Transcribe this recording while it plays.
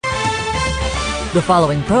The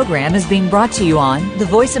following program is being brought to you on the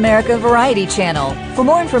Voice America Variety Channel. For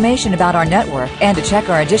more information about our network and to check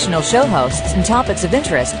our additional show hosts and topics of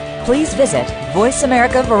interest, please visit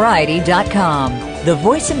voiceamericavariety.com. The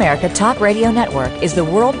Voice America Talk Radio Network is the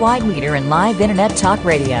worldwide leader in live Internet talk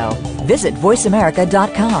radio. Visit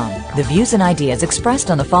voiceamerica.com. The views and ideas expressed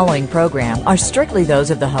on the following program are strictly those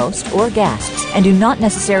of the host or guests and do not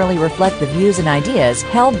necessarily reflect the views and ideas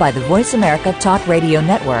held by the Voice America Talk Radio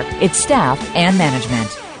Network, its staff, and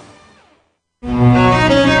management.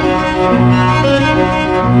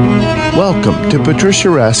 Welcome to Patricia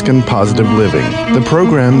Raskin Positive Living, the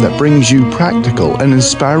program that brings you practical and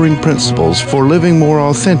inspiring principles for living more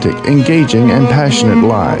authentic, engaging, and passionate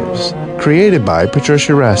lives. Created by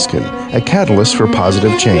Patricia Raskin, a catalyst for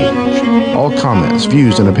positive change. All comments,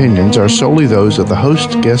 views, and opinions are solely those of the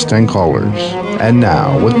host, guest, and callers. And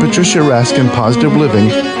now, with Patricia Raskin Positive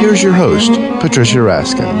Living, here's your host, Patricia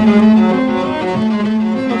Raskin.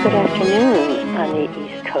 Well, good afternoon on the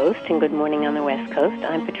East Coast and good morning on the West Coast.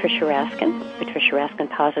 I'm Patricia Raskin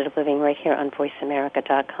Positive Living, right here on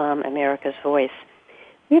voiceamerica.com, America's Voice.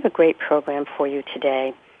 We have a great program for you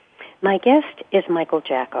today. My guest is Michael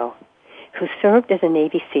Jaco, who served as a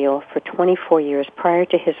Navy SEAL for 24 years prior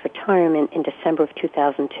to his retirement in December of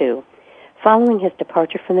 2002. Following his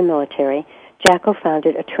departure from the military, Jaco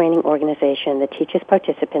founded a training organization that teaches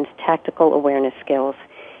participants tactical awareness skills.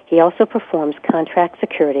 He also performs contract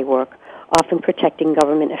security work, often protecting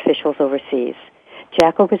government officials overseas.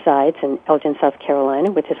 Jaco resides in Elgin, South Carolina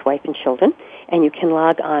with his wife and children, and you can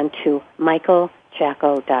log on to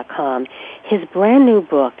michaeljaco.com. His brand new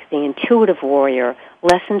book, The Intuitive Warrior,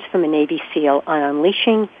 Lessons from a Navy SEAL on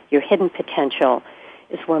Unleashing Your Hidden Potential,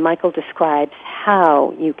 is where Michael describes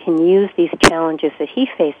how you can use these challenges that he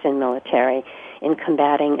faced in military in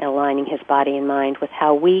combating and aligning his body and mind with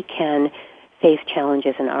how we can face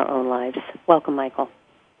challenges in our own lives. Welcome, Michael.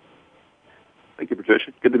 Thank you,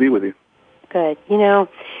 Patricia. Good to be with you. Good. You know,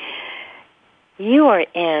 you are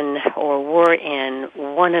in, or were in,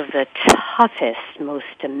 one of the toughest, most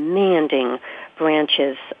demanding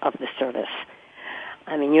branches of the service.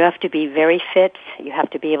 I mean, you have to be very fit. You have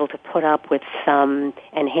to be able to put up with some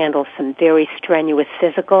and handle some very strenuous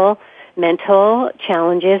physical, mental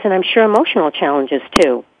challenges, and I'm sure emotional challenges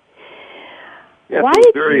too. Yes, Why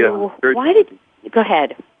did go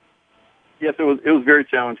ahead. Yes, it was very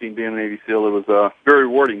challenging being a Navy SEAL. It was very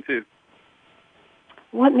rewarding too.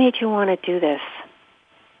 What made you want to do this?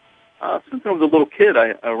 Since I was a little kid,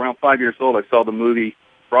 around 5 years old, I saw the movie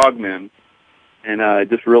Frogmen, and it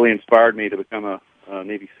just really inspired me to become a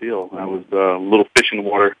Navy SEAL. I was a little fish in the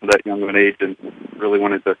water at that young of an age and really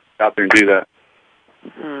wanted to get out there and do that.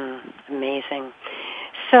 Amazing.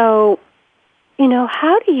 So, you know,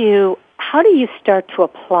 how do you start to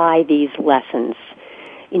apply these lessons,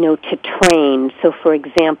 you know, to train? So, for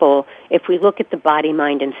example, if we look at the body,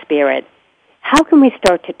 mind, and spirit, how can we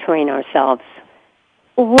start to train ourselves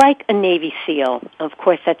like a Navy SEAL? Of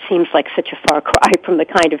course, that seems like such a far cry from the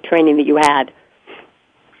kind of training that you had.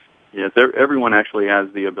 Yes, everyone actually has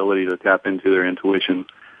the ability to tap into their intuition.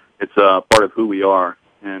 It's part of who we are.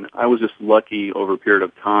 And I was just lucky over a period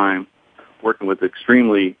of time working with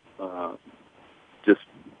extremely just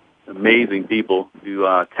amazing people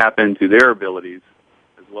to tap into their abilities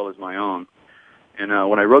as well as my own. And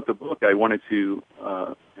when I wrote the book, I wanted to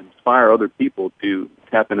inspire other people to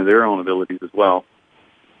tap into their own abilities as well.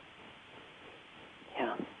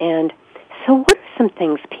 Yeah. And so what are some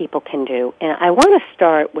things people can do? And I want to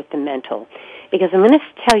start with the mental, because I'm going to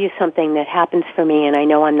tell you something that happens for me, and I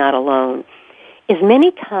know I'm not alone, is many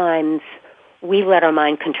times we let our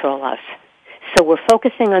mind control us. So we're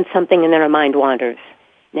focusing on something and then our mind wanders.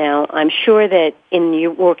 Now, I'm sure that in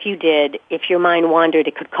your work you did, if your mind wandered,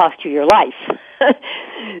 it could cost you your life.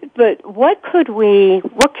 But what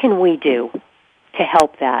can we do to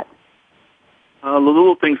help that? The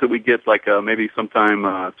little things that we get, like maybe sometime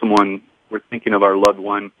we're thinking of our loved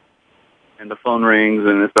one, and the phone rings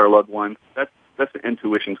and it's our loved one. That's the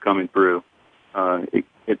intuition's coming through.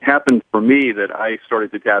 It happened for me that I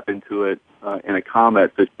started to tap into it in a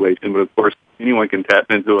combat situation, but of course anyone can tap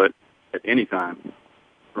into it at any time.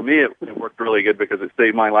 For me, it worked really good because it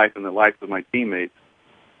saved my life and the life of my teammates.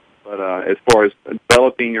 But as far as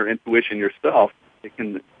developing your intuition yourself, it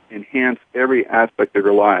can enhance every aspect of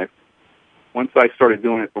your life. Once I started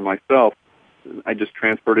doing it for myself, I just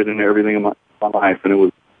transferred it into everything in my life, and it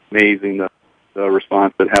was amazing the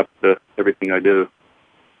response that happened to everything I do.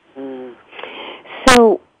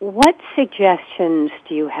 So what suggestions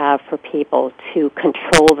do you have for people to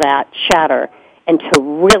control that chatter and to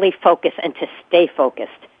really focus and to stay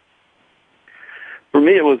focused? For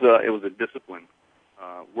me, it was a discipline.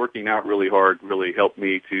 working out really hard really helped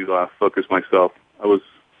me to focus myself. I was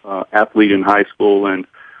athlete in high school, and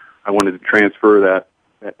I wanted to transfer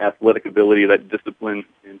that athletic ability, that discipline,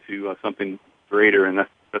 into something greater, and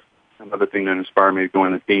that's another thing that inspired me to go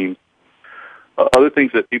on the team. Other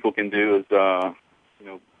things that people can do is,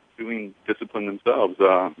 doing discipline themselves.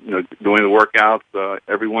 Doing the workouts.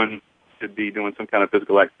 Everyone should be doing some kind of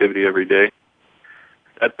physical activity every day.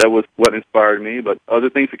 That was what inspired me. But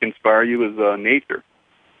other things that can inspire you is nature.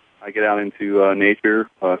 I get out into nature,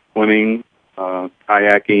 swimming,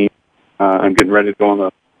 kayaking. I'm getting ready to go on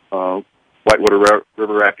the Whitewater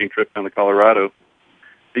River rafting trip down to Colorado.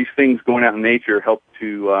 These things going out in nature help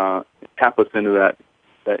to tap us into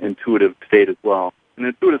that intuitive state as well. An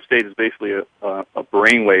intuitive state is basically a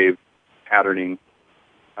brainwave patterning,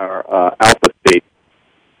 or alpha state.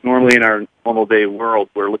 Normally in our normal day world,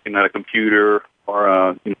 we're looking at a computer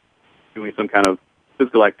or doing some kind of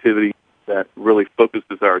physical activity that really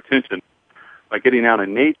focuses our attention. By getting out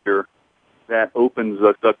in nature, that opens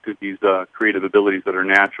us up to these creative abilities that are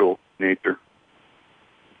natural in nature.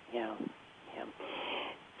 Yeah.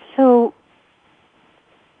 So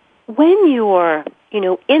when you are,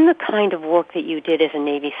 in the kind of work that you did as a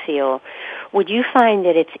Navy SEAL, would you find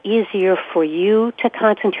that it's easier for you to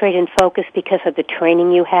concentrate and focus because of the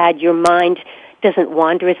training you had? Your mind doesn't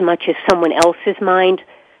wander as much as someone else's mind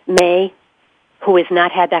may, who has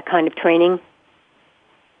not had that kind of training?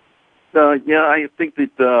 Yeah, I think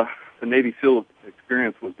that the Navy SEAL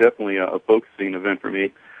experience was definitely a focusing event for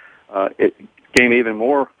me. It became even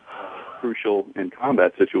more crucial in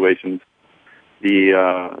combat situations.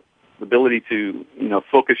 The ability to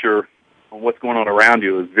focus on what's going on around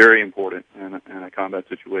you is very important in a combat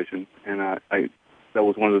situation, and that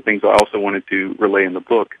was one of the things I also wanted to relay in the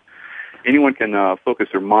book. Anyone can focus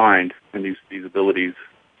their mind and these abilities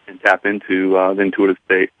and tap into the intuitive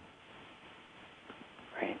state.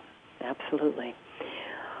 Right, absolutely.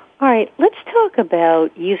 All right, let's talk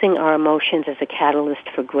about using our emotions as a catalyst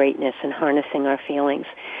for greatness and harnessing our feelings.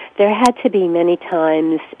 There had to be many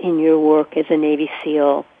times in your work as a Navy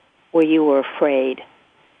SEAL where you were afraid.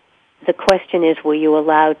 The question is, were you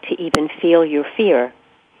allowed to even feel your fear?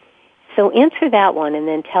 So answer that one and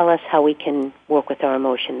then tell us how we can work with our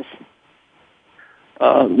emotions.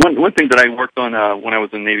 One thing that I worked on when I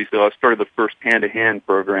was in Navy SEAL, I started the first hand-to-hand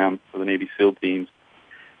program for the Navy SEAL teams,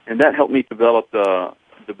 and that helped me develop the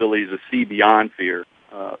ability to see beyond fear.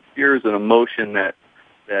 Fear is an emotion that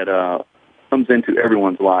comes into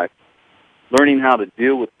everyone's life. Learning how to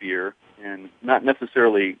deal with fear and not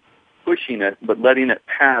necessarily pushing it, but letting it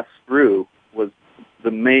pass through was the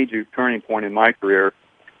major turning point in my career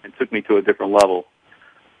and took me to a different level.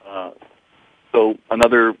 So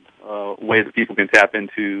another way that people can tap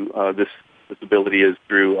into this ability is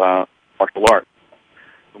through martial arts.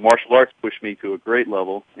 So martial arts pushed me to a great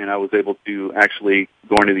level, and I was able to actually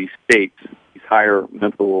go into these states, these higher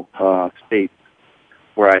mental states,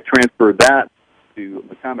 where I transferred that to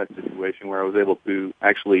a combat situation where I was able to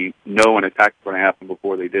actually know an attack was going to happen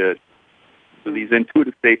before they did. So these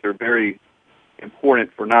intuitive states are very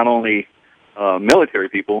important for not only military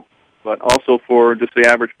people, but also for just the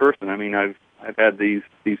average person. I mean, I've had these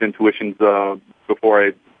intuitions before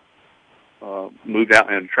I moved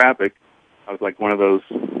out into traffic. I was like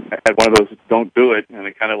I had one of those don't do it, and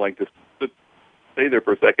I kind of like just stay there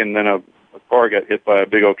for a second, and then a car got hit by a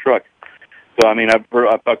big old truck. So, I mean, I've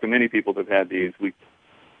talked to many people that have had these. We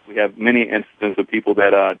have many instances of people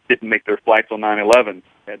that didn't make their flights on 9/11,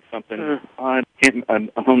 had something, I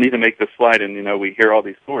don't need to make this flight, and, we hear all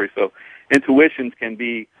these stories. So intuitions can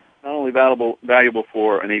be not only valuable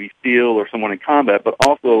for a Navy SEAL or someone in combat, but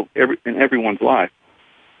also in everyone's life.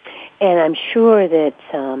 And I'm sure that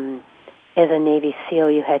as a Navy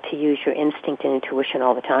SEAL, you had to use your instinct and intuition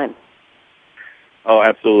all the time. Oh,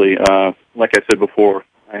 absolutely. Like I said before,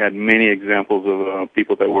 I had many examples of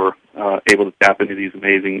people that were able to tap into these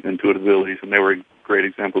amazing intuitive abilities, and they were great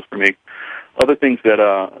examples for me. Other things that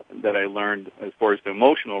I learned as far as the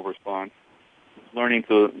emotional response, learning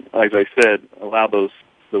to, as I said, allow those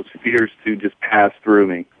fears to just pass through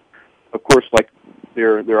me. Of course, like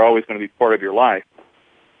they're always going to be part of your life,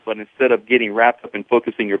 but instead of getting wrapped up in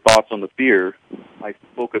focusing your thoughts on the fear, I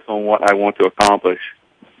focus on what I want to accomplish.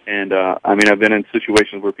 And, I've been in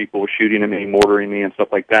situations where people were shooting at me, mortaring me, and stuff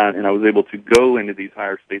like that, and I was able to go into these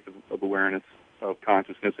higher states of awareness, of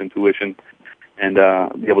consciousness, intuition, and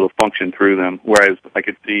be able to function through them, whereas I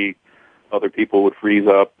could see other people would freeze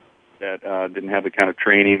up that didn't have the kind of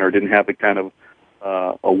training or didn't have the kind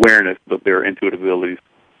of awareness of their intuitive abilities.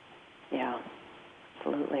 Yeah,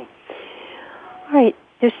 absolutely. All right,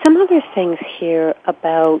 there's some other things here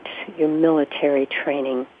about your military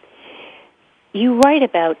training. You write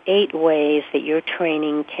about 8 ways that your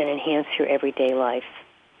training can enhance your everyday life.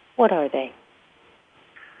 What are they?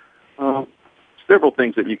 Several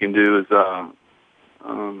things that you can do is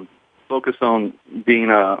focus on being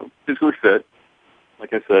physically fit,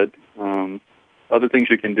 like I said. Other things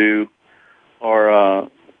you can do are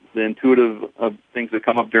the intuitive things that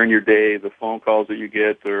come up during your day, the phone calls that you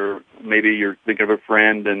get, or maybe you're thinking of a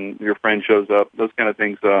friend and your friend shows up. Those kind of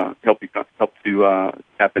things help to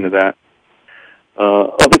tap into that.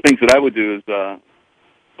 Other things that I would do is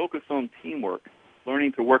focus on teamwork.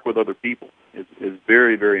 Learning to work with other people is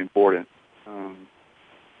very, very important.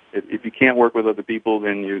 If you can't work with other people,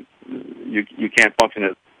 then you can't function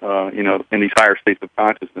as in these higher states of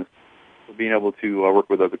consciousness. So being able to work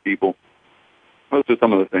with other people, those are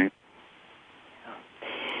some of the things.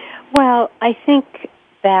 Well, I think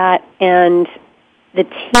that, and the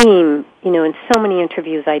team, in so many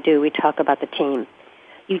interviews I do, we talk about the team.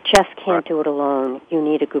 You just can't do it alone. You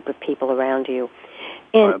need a group of people around you.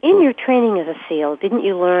 And in your training as a SEAL, didn't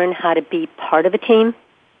you learn how to be part of a team?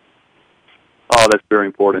 Oh, that's very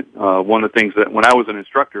important. One of the things that when I was an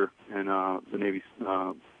instructor in the Navy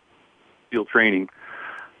SEAL training,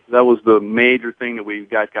 that was the major thing that we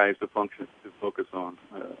got guys to focus on.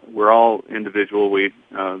 We're all individual.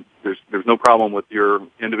 There's no problem with your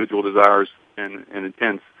individual desires and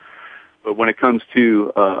intents. But when it comes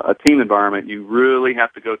to a team environment, you really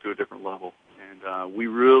have to go to a different level. And we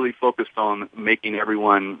really focused on making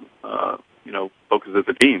everyone, focus as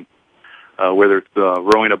a team. Whether it's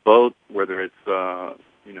rowing a boat, whether it's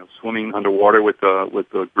swimming underwater with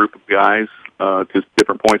a group of guys to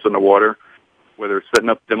different points on the water, whether it's setting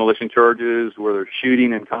up demolition charges, whether it's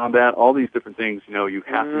shooting in combat, all these different things. You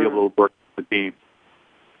have to be able to work as a team.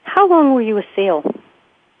 How long were you a SEAL?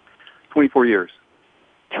 24 years.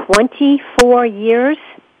 24 years?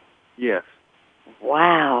 Yes.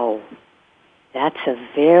 Wow. That's a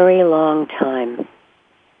very long time.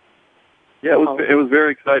 Yeah, it was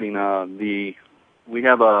very exciting. We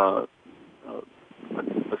have a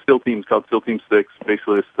SEAL team called SEAL Team 6.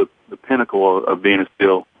 Basically, it's the pinnacle of being a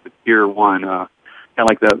SEAL. The Tier 1, kind of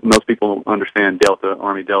like that. Most people understand Delta,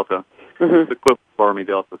 Army Delta. Mm-hmm. It's the equivalent of Army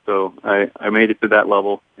Delta. So I made it to that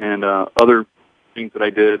level. And other things that I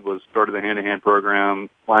did was started the hand-to-hand program,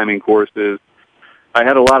 climbing courses. I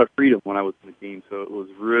had a lot of freedom when I was in the team, so it was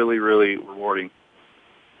really, really rewarding.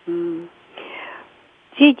 Mm.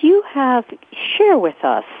 Did you share with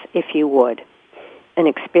us, if you would, an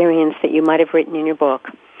experience that you might have written in your book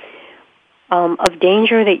of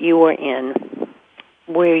danger that you were in,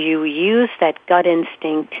 where you used that gut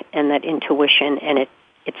instinct and that intuition, and it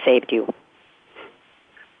saved you?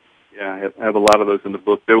 Yeah, I have a lot of those in the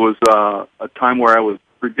book. There was a time where I was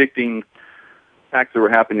predicting attacks that were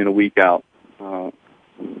happening a week out. A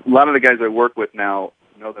lot of the guys I work with now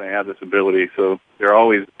know that I have this ability, so they're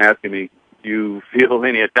always asking me, "Do you feel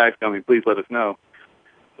any attacks coming? Please let us know."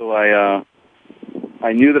 So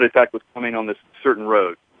I knew that attack was coming on this certain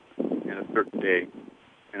road in a certain day,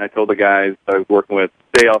 and I told the guys I was working with,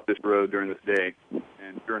 "Stay off this road during this day."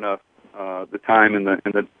 And sure enough, the time and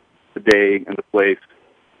the day and the place,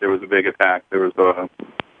 there was a big attack. There was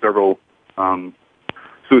several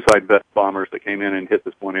suicide vest bombers that came in and hit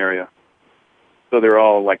this one area. So they were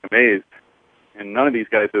all like amazed, and none of these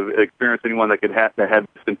guys have experienced anyone that had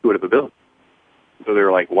this intuitive ability. So they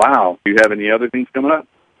were like, "Wow, do you have any other things coming up?"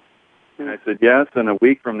 And I said, "Yes, and a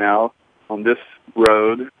week from now on this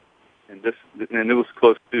road, and it was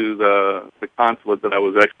close to the consulate that I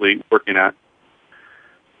was actually working at.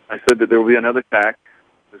 I said that there will be another attack.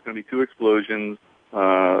 There's going to be 2 explosions.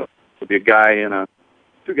 There'll be two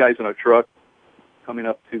guys in a truck coming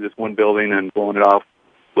up to this one building and blowing it off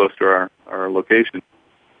close to our location.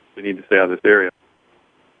 We need to stay out of this area."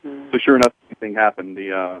 So sure enough, something happened.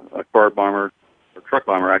 A truck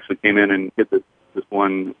bomber actually came in and hit this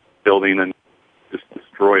one building and just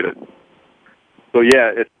destroyed it. So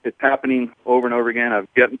yeah, it's happening over and over again.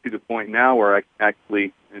 I've gotten to the point now where I can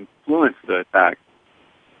actually influence the attack.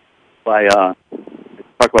 I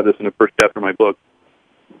talk about this in the first chapter of my book.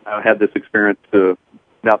 I had this experience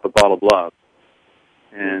without the bottle of love,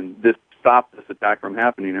 and this stopped this attack from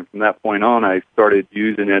happening. And from that point on, I started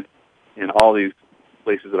using it in all these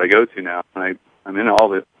places that I go to now. I'm in all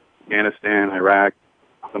the Afghanistan, Iraq,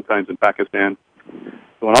 sometimes in Pakistan.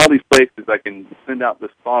 So in all these places, I can send out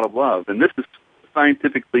this thought of love. And this is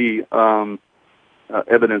scientifically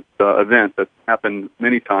evidenced event that's happened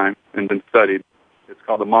many times and been studied. It's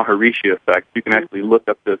called the Maharishi effect. You can actually look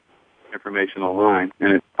up this information online,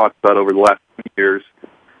 and it talks about over the last 20 years,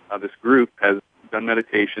 this group has done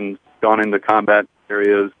meditations, gone into combat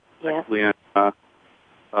areas, actually in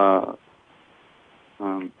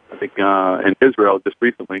I think in Israel just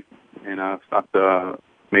recently, and stopped a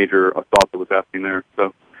major assault that was happening there.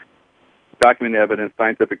 So documented evidence,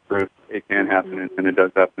 scientific proof, it can happen, and it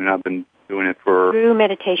does happen. And I've been doing it for... Through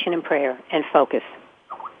meditation and prayer and focus.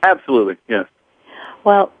 Absolutely, yes.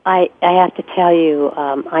 Well, I have to tell you,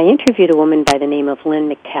 I interviewed a woman by the name of Lynn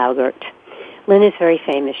McTaggart. Lynn is very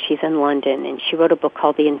famous. She's in London, and she wrote a book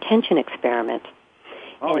called The Intention Experiment.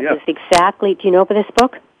 Oh, and yes. It was exactly... Do you know about this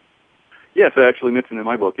book? Yes, I actually mentioned in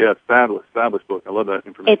my book. Yeah, it's fabulous, fabulous book. I love that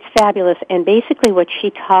information. It's fabulous, and basically what she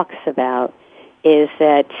talks about is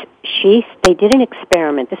that they did an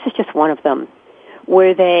experiment. This is just one of them,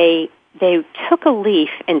 where they took a leaf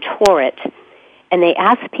and tore it, and they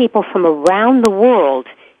asked people from around the world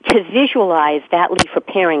to visualize that leaf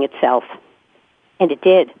repairing itself, and it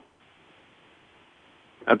did.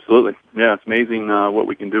 Absolutely. Yeah, it's amazing what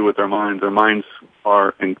we can do with our minds. Our minds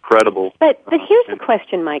are incredible. But here's the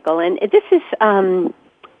question, Michael, and this is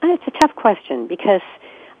it's a tough question because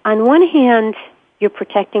on one hand, you're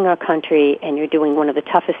protecting our country and you're doing one of the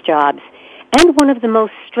toughest jobs and one of the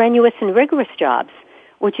most strenuous and rigorous jobs,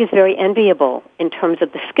 which is very enviable in terms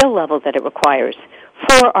of the skill level that it requires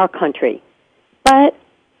for our country. But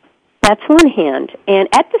that's one hand. And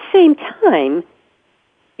at the same time,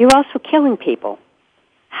 you're also killing people.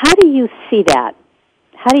 How do you see that?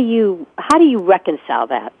 How do you reconcile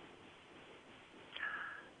that?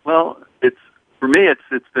 Well, for me it's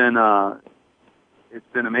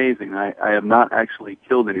been amazing. I have not actually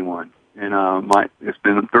killed anyone, and it's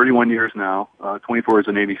been 31 years now, 24 as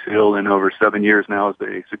a Navy SEAL, and over 7 years now as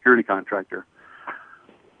a security contractor.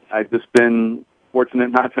 I've just been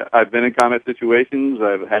fortunate I've been in combat situations.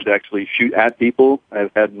 I've had to actually shoot at people.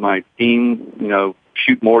 I've had my team,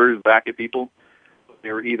 shoot mortars back at people.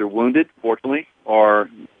 They were either wounded, fortunately, or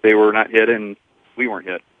they were not hit and we weren't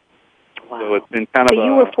hit. Wow. So it's been kind of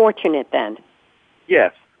you were fortunate then.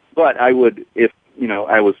 Yes, but I would, if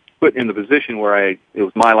I was put in the position where it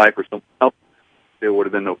was my life or someone else, there would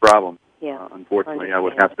have been no problem. Yeah. Unfortunately, I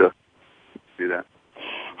would have to do that.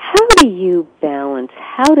 How do you balance,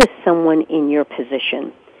 how does someone in your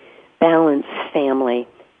position balance family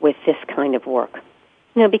with this kind of work?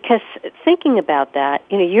 Because thinking about that,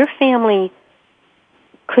 your family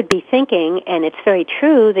could be thinking, and it's very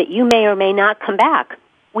true, that you may or may not come back.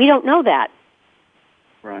 We don't know that.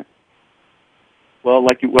 Right. Well,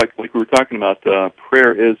 like we were talking about,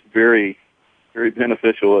 prayer is very, very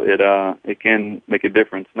beneficial. It can make a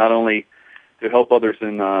difference, not only to help others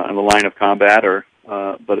in the line of combat,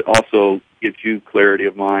 but it also gives you clarity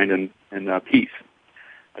of mind and peace.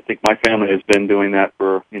 I think my family has been doing that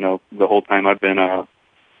for the whole time I've been a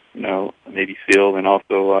Navy SEAL and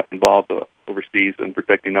also involved overseas in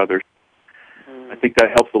protecting others. I think that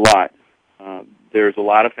helps a lot. There's a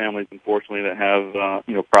lot of families, unfortunately, that have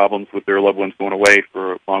problems with their loved ones going away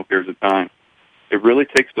for long periods of time. It really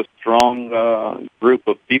takes a strong group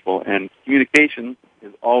of people, and communication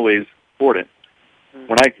is always important.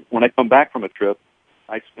 When I come back from a trip,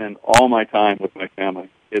 I spend all my time with my family.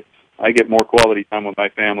 I get more quality time with my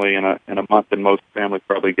family in a month than most families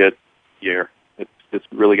probably get a year. It's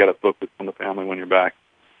really got to focus on the family when you're back.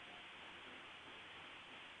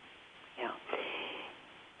 Yeah.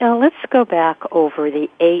 Now let's go back over the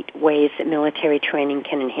 8 ways that military training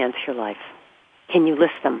can enhance your life. Can you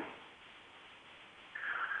list them?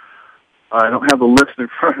 I don't have the list in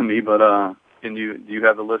front of me, but do you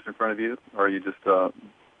have the list in front of you, or are you just?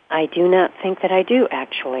 I do not think that I do,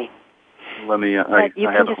 actually. Let me. But you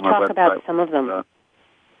can just talk about some of them.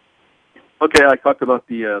 Okay, I talked about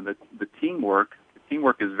the teamwork. The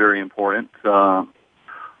teamwork is very important. Also,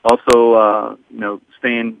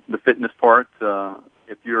 staying the fitness part.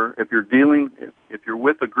 If you're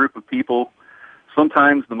with a group of people,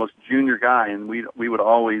 sometimes the most junior guy, and we would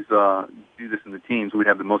always do this in the teams. We'd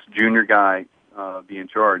have the most junior guy be in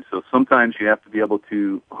charge. So sometimes you have to be able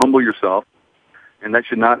to humble yourself, and that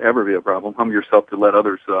should not ever be a problem. Humble yourself to let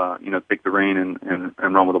others, take the rein and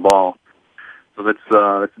run with the ball. So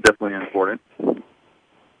that's definitely important.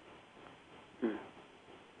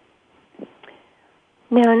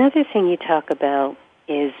 Now, another thing you talk about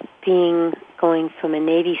is going from a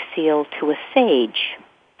Navy SEAL to a sage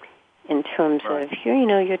in terms of,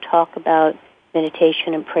 your talk about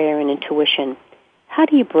meditation and prayer and intuition. How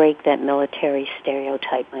do you break that military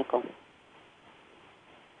stereotype, Michael?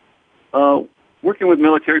 Working with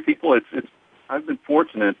military people, I've been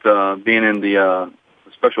fortunate being in the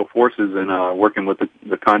special forces and working with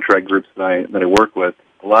the contract groups that I work with.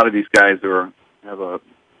 A lot of these guys have a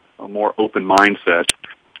more open mindset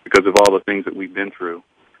because of all the things that we've been through.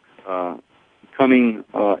 Becoming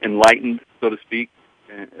enlightened, so to speak,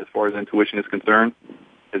 as far as intuition is concerned,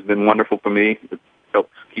 has been wonderful for me.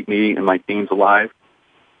 helps keep me and my teams alive.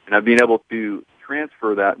 And I've been able to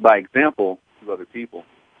transfer that by example to other people.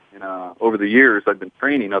 And over the years, I've been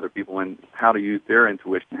training other people in how to use their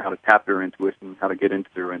intuition, how to tap their intuition, how to get into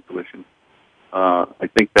their intuition. I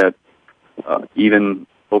think that even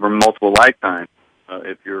over multiple lifetimes,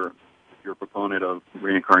 if you're a proponent of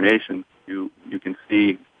reincarnation, you can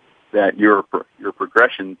see that your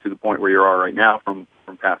progression to the point where you are right now from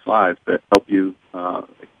past lives that help you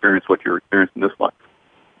experience what you're experiencing this life.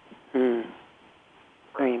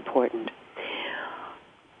 Very important.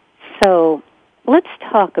 So let's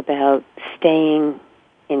talk about staying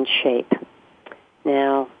in shape.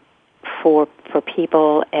 Now, for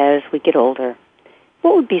people as we get older,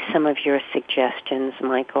 what would be some of your suggestions,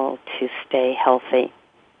 Michael, to stay healthy?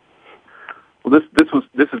 Well, this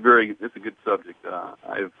is a good subject.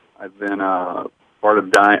 I've been part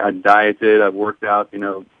of I dieted. I've worked out,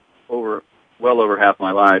 well over half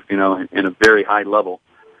my life, in a very high level.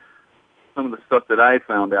 Some of the stuff that I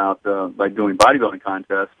found out by doing bodybuilding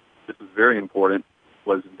contests, this is very important,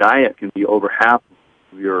 was diet can be over half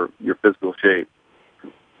of your physical shape.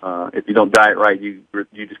 If you don't diet right, you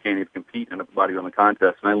just can't even compete in a bodybuilding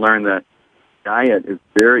contest. And I learned that diet is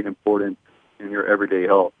very important in your everyday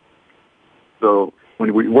health. So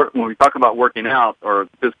when we talk about working out or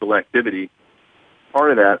physical activity,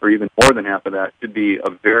 part of that, or even more than half of that, should be a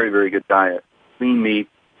very, very good diet. Clean meat,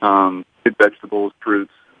 good vegetables,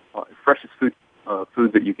 fruits, freshest food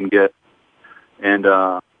that you can get, and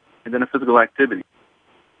then a physical activity.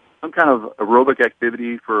 Some kind of aerobic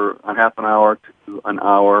activity for a half an hour to an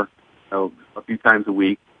hour, a few times a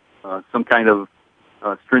week. Some kind of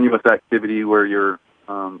strenuous activity where you're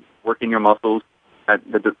working your muscles that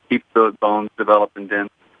keep the bones developed and dense.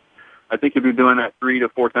 I think if you're doing that 3 to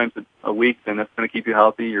 4 times a week, then that's going to keep you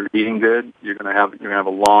healthy. You're eating good. You're going to have a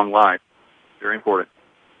long life. Very important.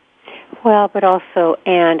 Well, but also,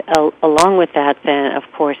 and along with that, then, of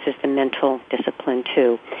course, is the mental discipline,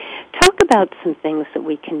 too. Talk about some things that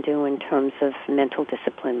we can do in terms of mental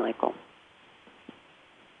discipline, Michael.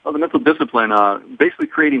 Well, the mental discipline, basically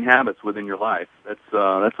creating habits within your life. That's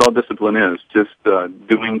all discipline is, just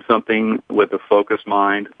doing something with a focused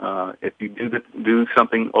mind. If you do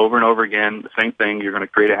something over and over again, the same thing, you're going to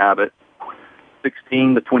create a habit.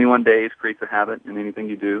 16 to 21 days creates a habit in anything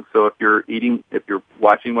you do. So if you're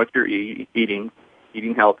watching what you're eating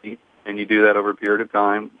healthy, and you do that over a period of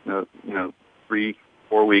time, 3-4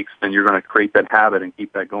 weeks, then you're going to create that habit and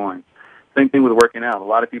keep that going. Same thing with working out. A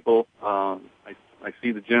lot of people, I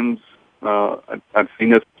see the gyms. I've seen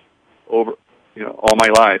this over, all my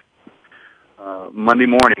life. Monday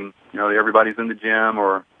morning, everybody's in the gym,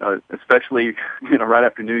 or especially, right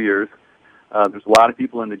after New Year's. There's a lot of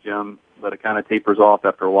people in the gym, but it kind of tapers off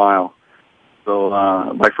after a while. So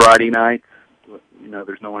by Friday night,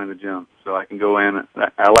 there's no one in the gym. So I can go in.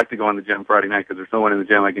 I like to go in the gym Friday night because there's no one in the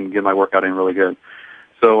gym. I can get my workout in really good.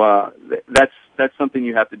 So that's something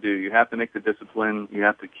you have to do. You have to make the discipline. You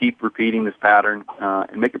have to keep repeating this pattern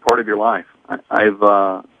and make it part of your life. I've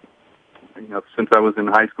since I was in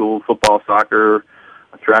high school, football, soccer,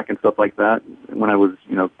 track and stuff like that, when I was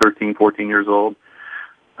 13, 14 years old,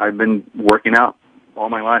 I've been working out all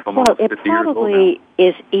my life. I'm almost 50 years old now. Well, it probably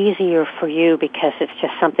is easier for you because it's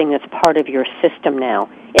just something that's part of your system now.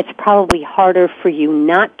 It's probably harder for you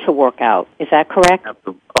not to work out. Is that correct?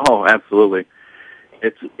 Oh, absolutely.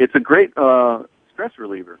 It's a great stress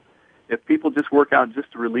reliever. If people just work out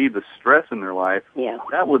just to relieve the stress in their life,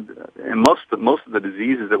 that would, and most of the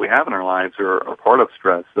diseases that we have in our lives are part of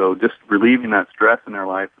stress. So just relieving that stress in their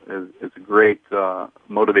life is a great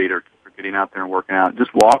motivator for getting out there and working out.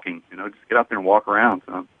 Just walking, just get out there and walk around.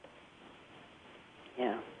 So.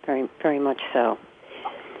 Yeah, very, very much so.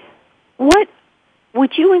 What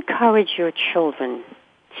would you encourage your children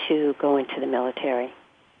to go into the military?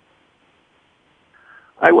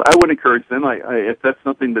 I would encourage them. If that's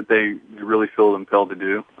something that they really feel impelled to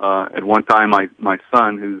do. At one time, my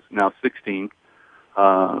son, who's now 16,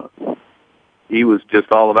 he was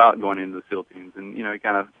just all about going into the SEAL teams, and he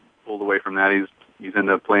kind of pulled away from that. He's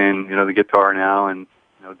ended up playing the guitar now, and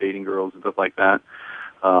dating girls and stuff like that.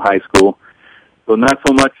 High school, so not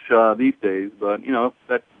so much these days, but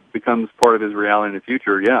that becomes part of his reality in the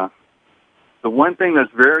future. Yeah. The one thing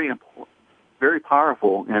that's very important, very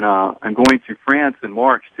powerful, and I'm going to France in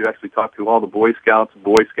March to actually talk to all the Boy Scouts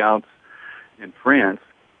in France.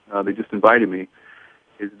 They just invited me.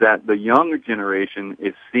 Is that the younger generation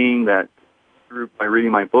is seeing that by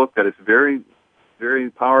reading my book, that it's very,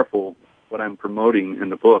 very powerful what I'm promoting in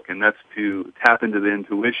the book, and that's to tap into the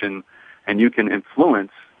intuition, and you can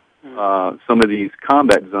influence some of these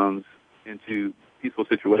combat zones into peaceful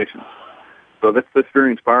situations. So that's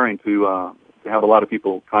very inspiring to have a lot of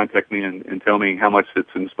people contact me and tell me how much it's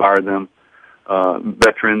inspired them.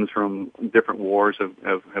 Veterans from different wars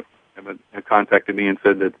have contacted me and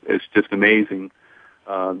said that it's just amazing.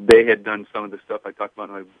 They had done some of the stuff I talked about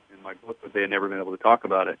in my book, but they had never been able to talk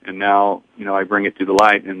about it. And now, I bring it to the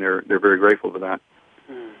light, and they're very grateful for that.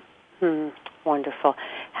 Mm-hmm. Wonderful.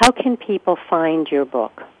 How can people find your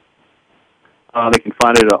book? They can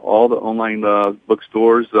find it at all the online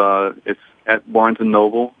bookstores. It's at Barnes &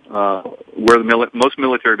 Noble, where the most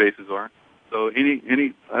military bases are. So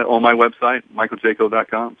any on my website,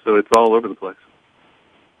 michaeljaco.com. So it's all over the place.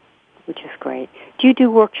 Which is great. Do you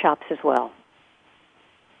do workshops as well?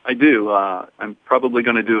 I do. I'm probably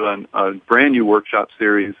going to do a brand new workshop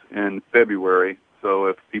series in February. So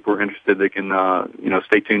if people are interested, they can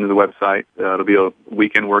stay tuned to the website. It'll be a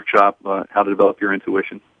weekend workshop, how to develop your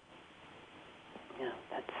intuition. Yeah,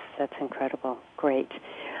 that's incredible. Great.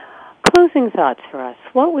 Closing thoughts for us.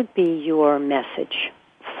 What would be your message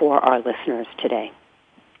for our listeners today?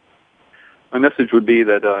 My message would be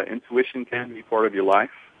that intuition can be part of your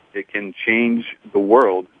life. It can change the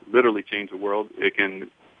world, literally change the world. It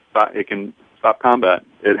can stop combat.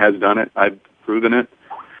 It has done it. I've proven it.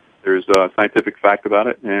 There's a scientific fact about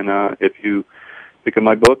it. And if you pick up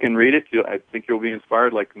my book and read it, I think you'll be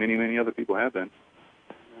inspired like many, many other people have been.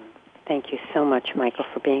 Thank you so much, Michael,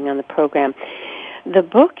 for being on the program. The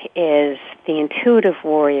book is The Intuitive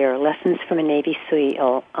Warrior, Lessons from a Navy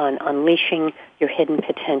SEAL on Unleashing Your Hidden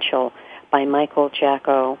Potential by Michael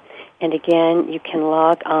Jaco. And again, you can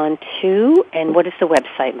log on to, and what is the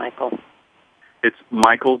website, Michael? It's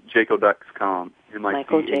michaeljaco.com.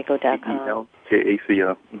 michaeljaco.com. Jaco.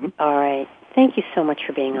 Mm-hmm. All right. Thank you so much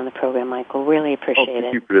for being on the program, Michael. Really appreciate it.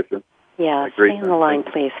 Thank you, Patricia. Yeah, stay on the line,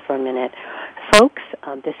 please, for a minute. Folks,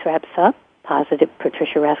 this wraps up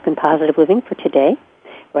Patricia Raskin Positive Living for today,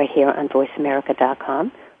 right here on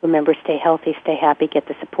voiceamerica.com. Remember, stay healthy, stay happy, get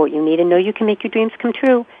the support you need, and know you can make your dreams come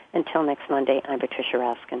true. Until next Monday, I'm Patricia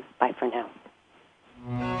Raskin. Bye for now.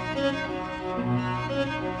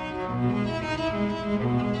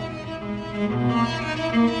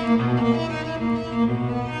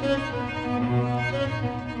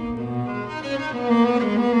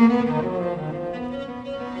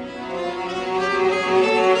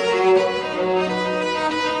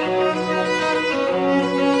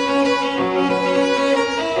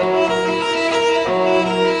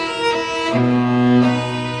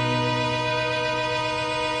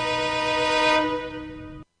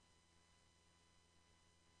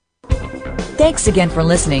 Thanks again for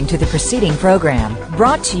listening to the preceding program,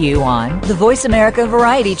 brought to you on the Voice America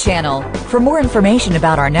Variety Channel. For more information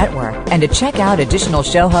about our network and to check out additional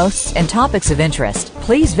show hosts and topics of interest,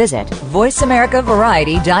 please visit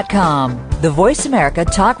voiceamericavariety.com. The Voice America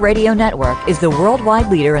Talk Radio Network is the worldwide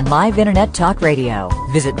leader in live Internet talk radio.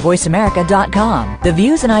 Visit voiceamerica.com. The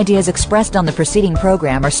views and ideas expressed on the preceding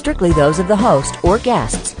program are strictly those of the host or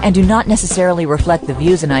guests and do not necessarily reflect the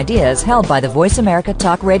views and ideas held by the Voice America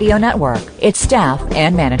Talk Radio Network, its staff,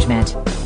 and management.